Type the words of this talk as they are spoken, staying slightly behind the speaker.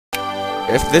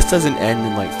If this doesn't end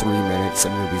in like 3 minutes,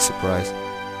 I'm gonna be surprised.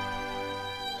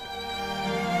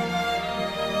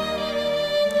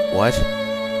 What?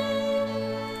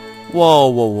 Whoa,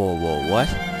 whoa, whoa, whoa, what?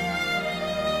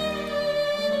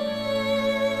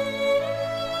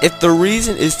 If the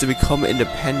reason is to become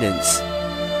independence,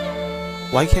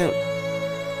 why can't...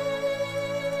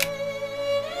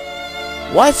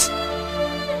 What?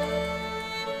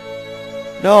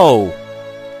 No.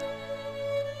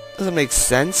 Doesn't make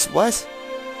sense. What?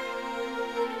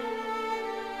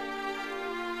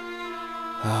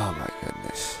 Oh my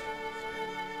goodness.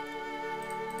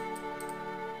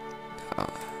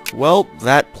 Well,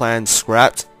 that plan's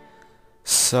scrapped.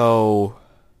 So...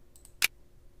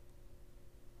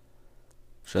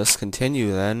 just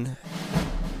continue then.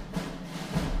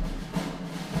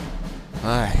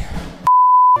 Aye.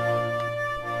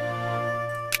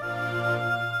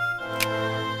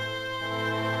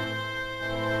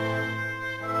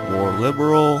 More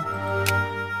liberal.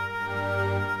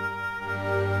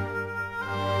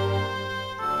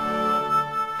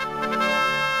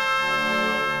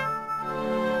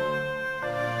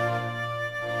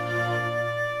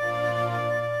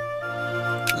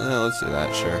 Let's do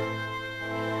that, sure.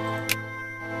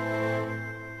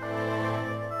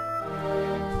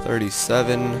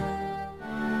 37.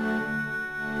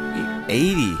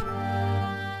 80.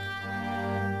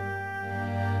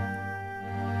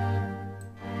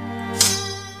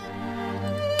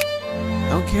 I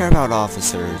don't care about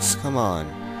officers. Come on.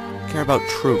 I care about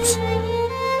troops.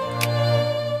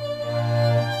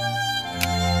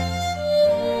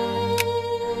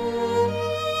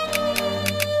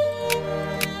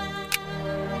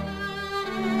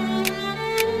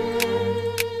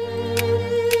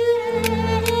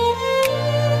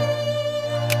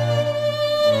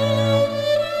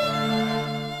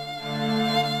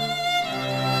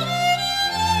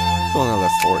 Build another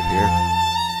fort here.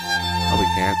 Oh, we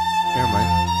can't. Never mind.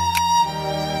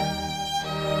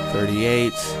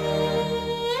 38.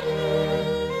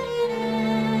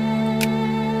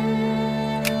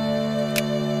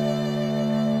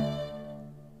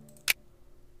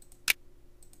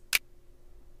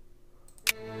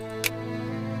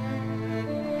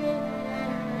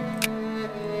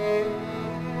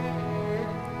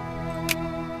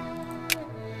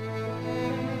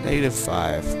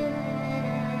 -5.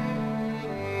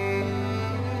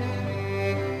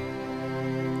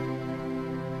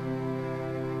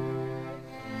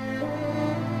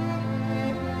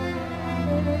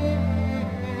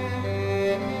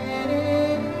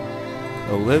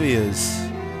 Olivia's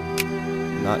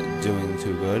not doing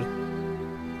too good.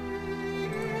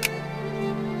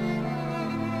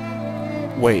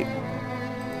 Wait.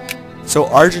 So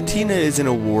Argentina is in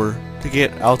a war to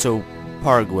get Alto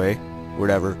Paraguay,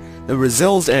 whatever. The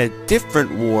Brazil's in a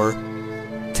different war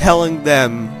telling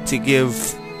them to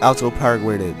give Alto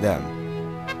Paraguay to them.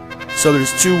 So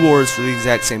there's 2 wars for the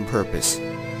exact same purpose.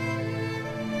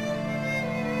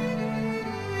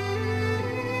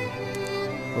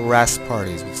 Harass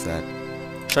parties, what's that?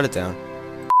 Shut it down.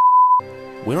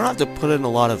 We don't have to put in a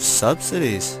lot of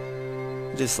subsidies.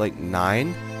 Just like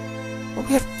 9? Well,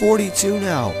 we have 42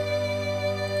 now.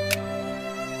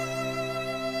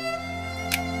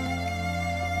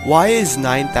 Why is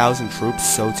 9,000 troops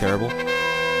so terrible?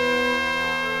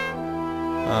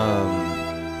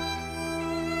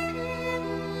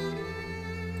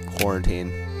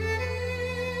 Quarantine.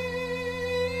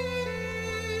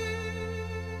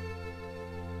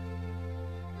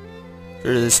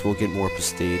 Sure, this will get more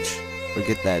prestige. Or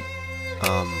get that,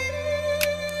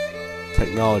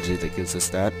 technology that gives us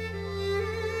that.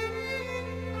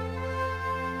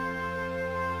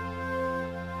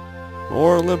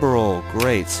 More liberal,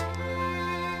 great.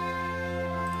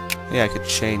 Yeah, I could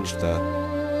change the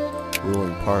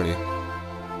ruling party.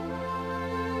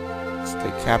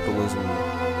 State capitalism.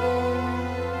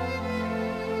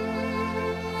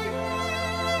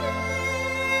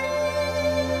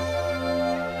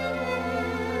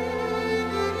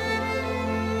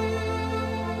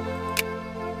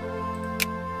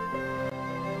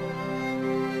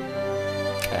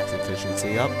 Tax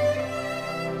efficiency up.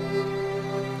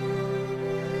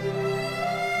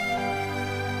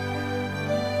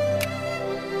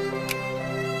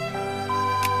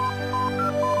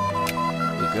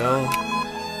 Go.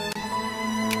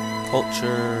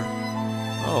 Culture.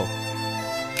 Oh.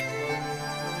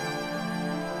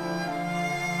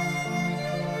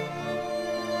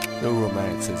 No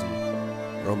romanticism.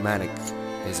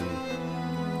 Romanticism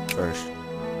first.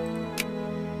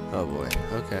 Oh boy.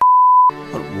 Okay.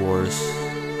 What wars?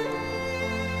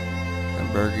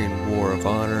 Hamburgian War of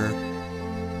Honor.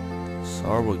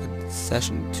 Sarwa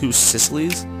Concession. 2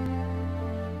 Sicilies?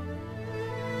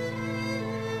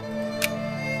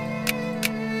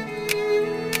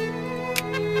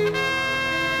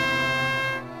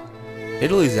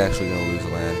 Italy's actually going to lose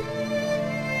land.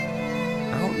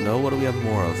 I don't know. What do we have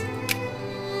more of?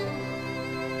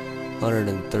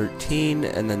 113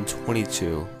 and then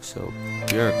 22. So,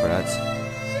 bureaucrats.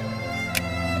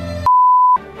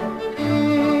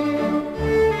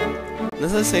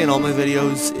 As I say in all my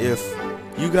videos, if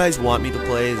you guys want me to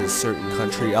play as a certain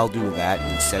country, I'll do that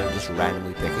instead of just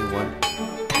randomly picking one.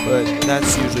 But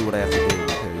that's usually what I have to do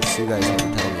because you guys never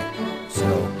tell me.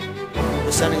 So,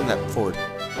 just sending that forward.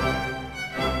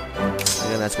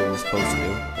 Again, that's what we're supposed to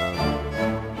do.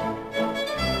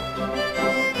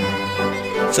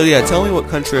 So yeah, tell me what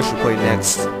country I should play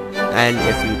next, and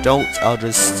if you don't, I'll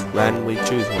just randomly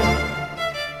choose one.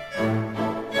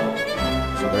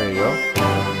 So there you go.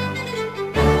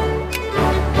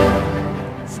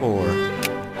 4.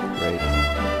 Great.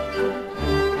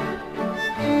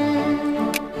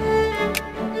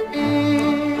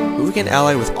 If we can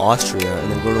ally with Austria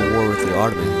and then go to war with the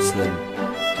Ottomans, then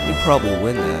we'd probably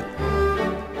win that.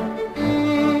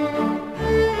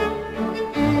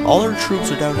 All our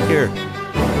troops are down here.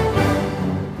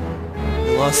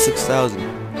 We lost 6,000.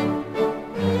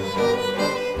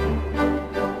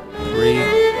 3.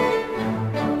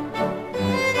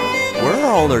 Where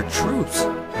are all their troops?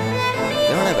 They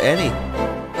don't have any.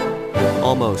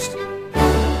 Almost.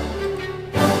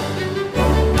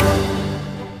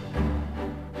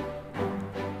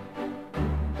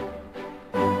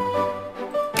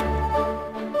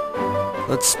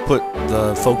 Let's put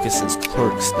the focus as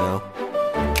clerks now.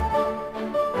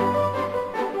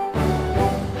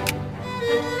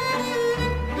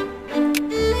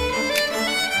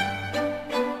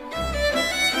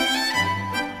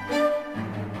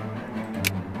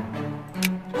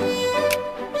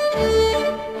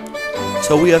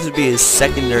 So we have to be a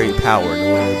secondary power in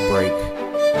order to break,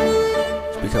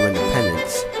 to become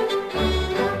independence.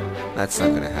 That's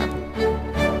not gonna happen.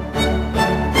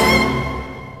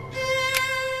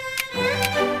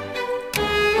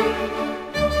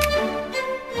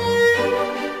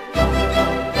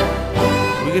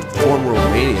 We could form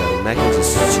Romania, and that gives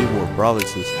us 2 more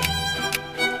provinces.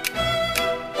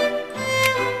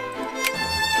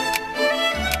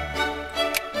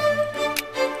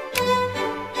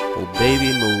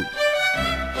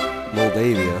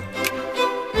 Moldavia,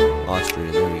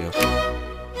 Austria, there we go.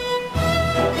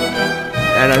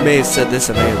 And I may have said this,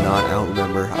 I may have not, I don't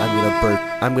remember.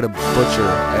 I'm gonna butcher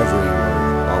every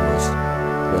word, almost.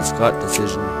 But Scott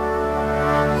decision.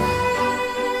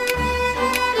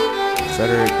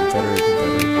 Confederate, Confederate,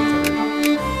 Confederate, Confederate.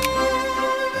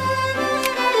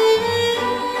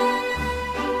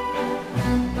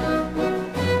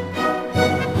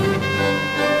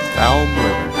 Foul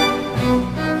murder.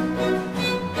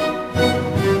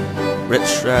 Rich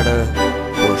strata,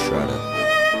 poor strata.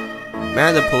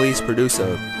 Man, the police produce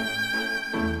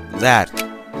that.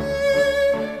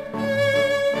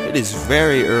 It is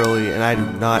very early, and I do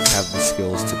not have the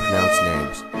skills to pronounce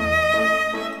names.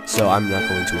 So I'm not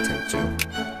going to attempt to.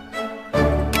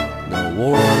 No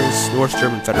wars. North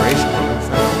German Federation.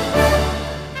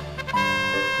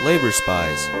 Labor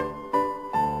spies.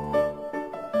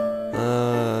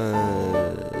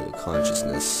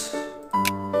 Consciousness.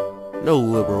 No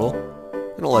liberal.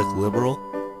 I don't like liberal.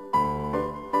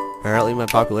 Apparently my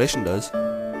population does.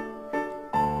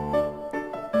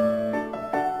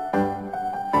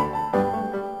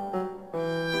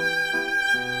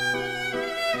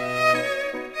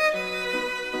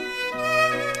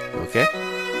 Okay.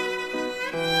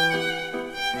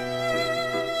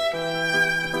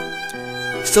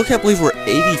 Still can't believe we're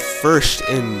 81st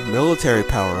in military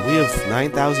power. We have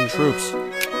 9,000 troops.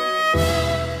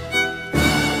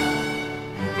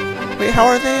 Wait, how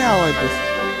are they allied with...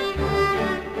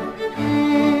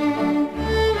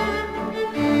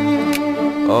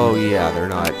 Oh yeah, they're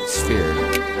not sphered.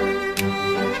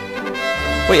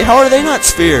 Wait, how are they not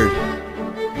sphered?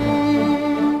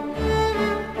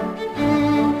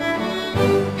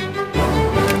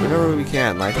 Whenever we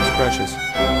can, life is precious.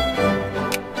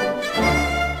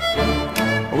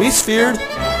 Are we sphered?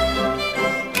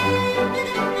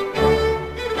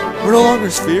 We're no longer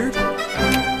sphered?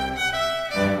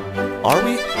 Are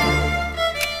we?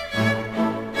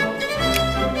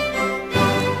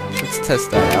 Let's test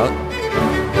that out.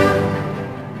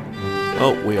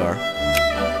 Oh, we are.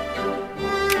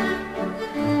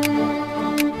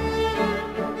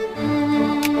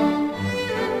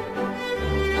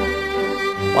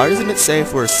 Why doesn't it say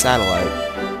if we're a satellite?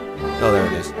 Oh, there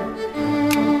it is.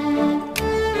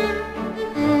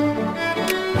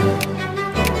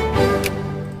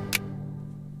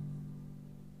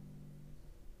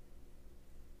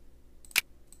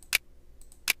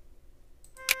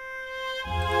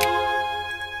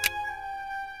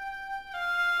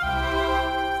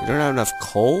 don't have enough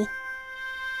coal?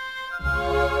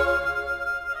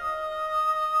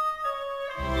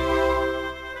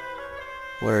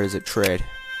 Where is it? Trade.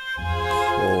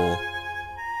 Coal.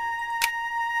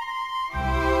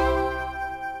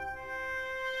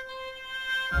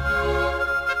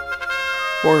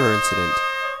 Border incident.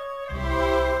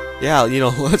 Yeah, you know,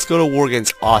 let's go to war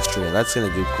against Austria. That's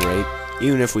gonna do great,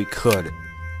 even if we could.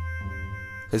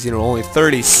 Because, you know, only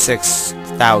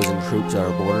 36,000 troops at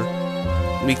our border.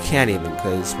 We can't even,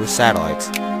 because we're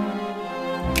satellites.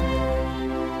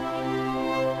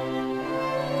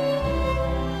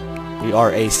 We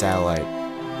are a satellite.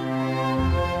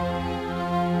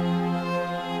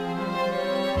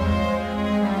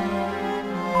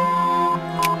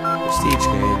 Prestige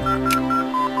gain.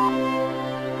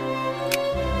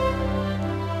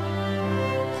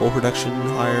 Coal production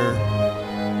higher.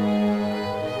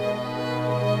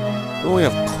 We only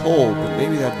have coal, but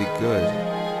maybe that'd be good.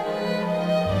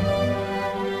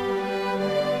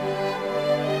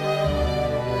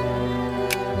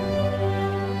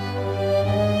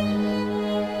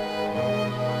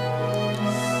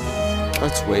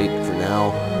 Let's wait for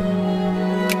now.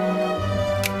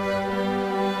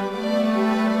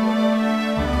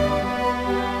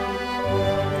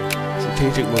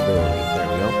 Strategic mobility. There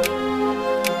we go.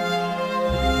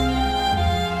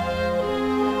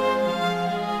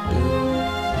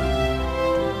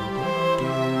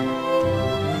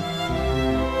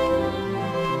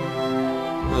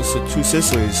 So Two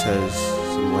Sicilies has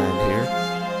some land here.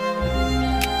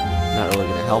 Not really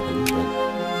going to help him, but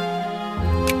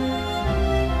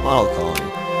model colony.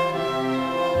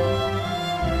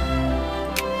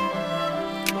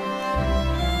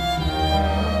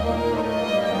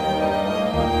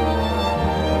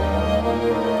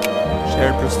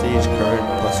 Shared prestige, current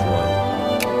 +1.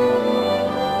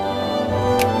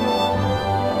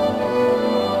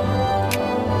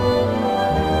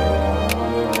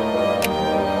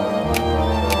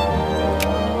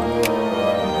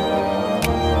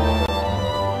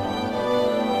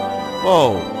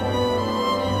 Whoa!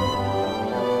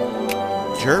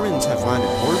 Germans have landed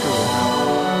Portugal now.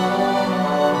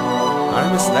 How did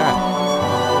I miss that?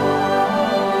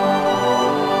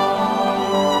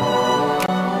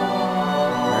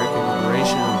 American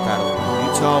liberation in the Battle of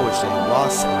Utah, which they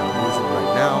lost and are losing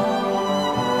right now.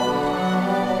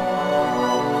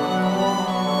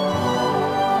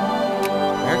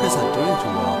 America's not doing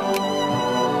too well.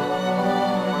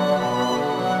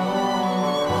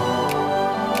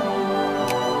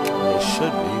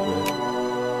 Should be, but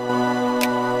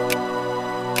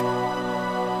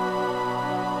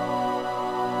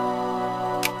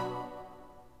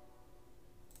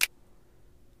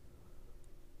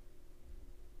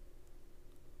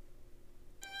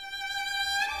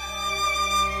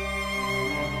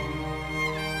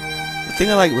the thing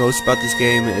I like most about this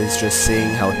game is just seeing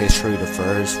how history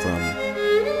differs from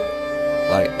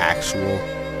like actual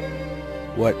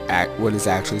what is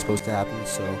actually supposed to happen.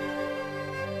 So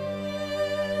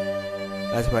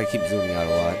that's why I keep zooming out a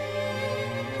lot,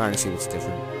 trying to see what's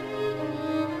different.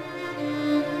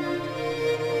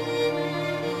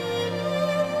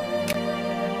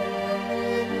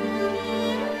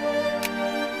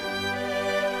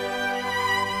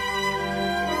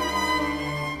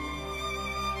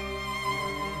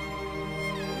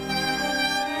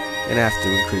 Gonna have to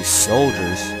increase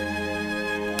soldiers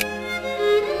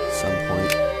at some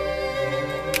point.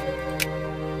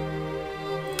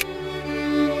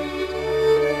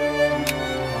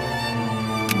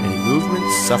 Movement,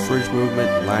 suffrage movement,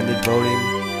 landed voting.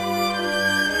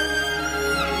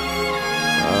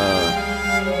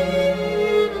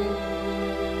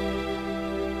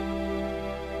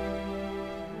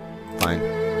 Fine.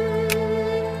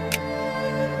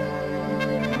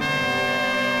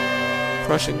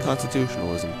 Prussian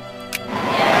constitutionalism.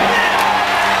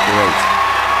 Great.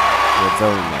 We're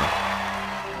voting now.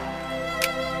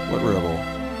 What rebel?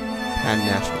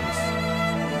 Pan-nationalists.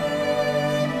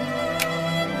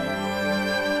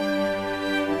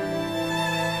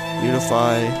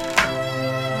 Unify.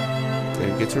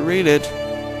 Didn't get to read it.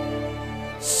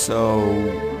 So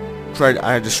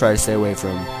I just try to stay away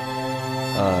from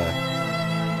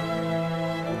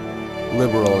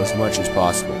liberal as much as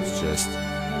possible. It's just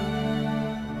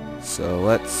so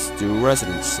let's do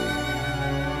residency.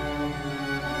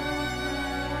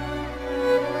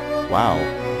 Wow.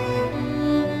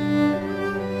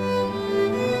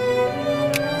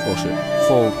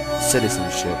 Full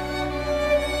citizenship.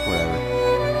 Whatever.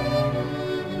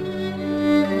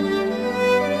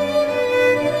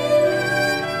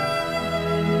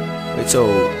 Wait, so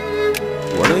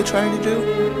what are they trying to do?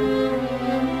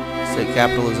 State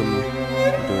capitalism,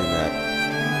 doing that.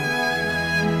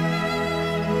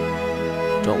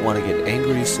 don't want to get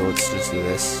angry, so let's just do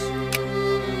this.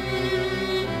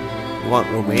 We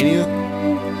want Romania?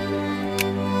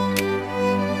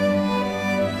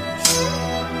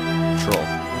 Control.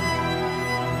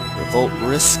 Revolt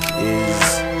risk is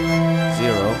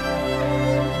 0,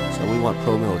 so we want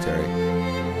pro-military.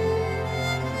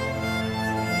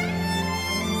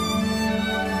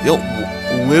 Yo,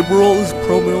 liberal is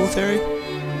pro-military?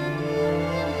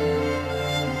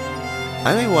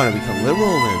 I may want to become liberal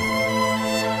then.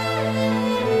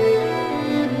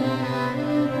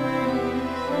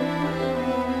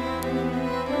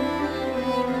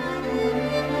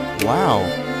 Wow,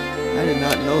 I did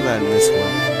not know that in this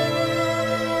one.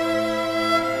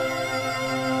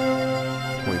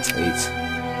 0.8.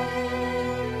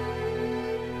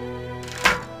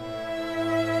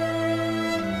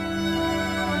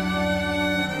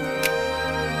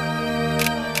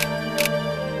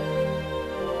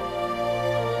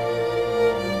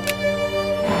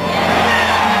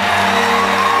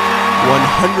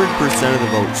 100% of the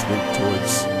votes went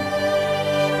towards...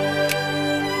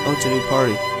 Oh, it's a new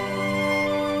party.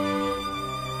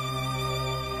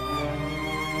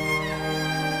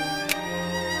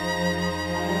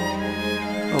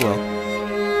 Oh well.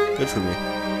 Good for me.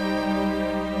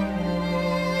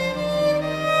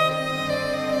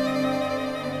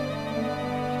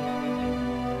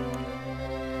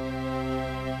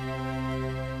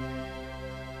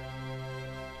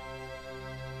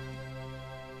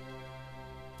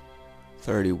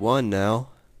 $31 now.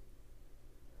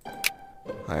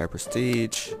 Higher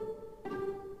prestige.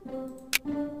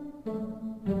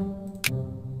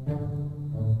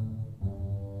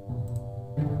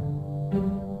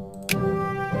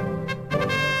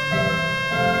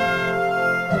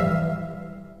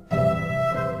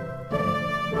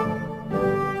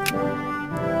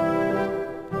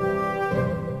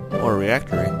 Or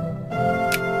reactionary,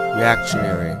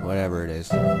 whatever it is.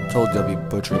 Told you I'll be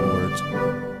butchering words.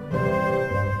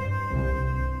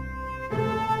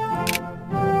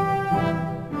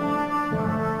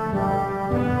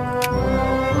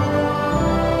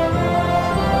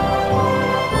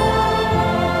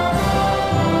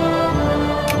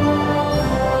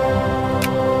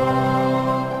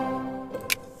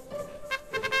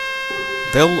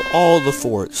 Build all the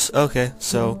forts. Okay,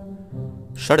 so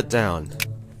shut it down.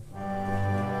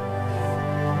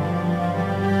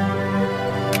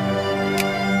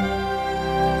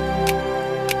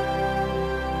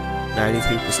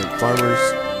 93% farmers,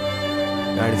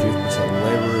 93%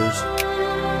 laborers.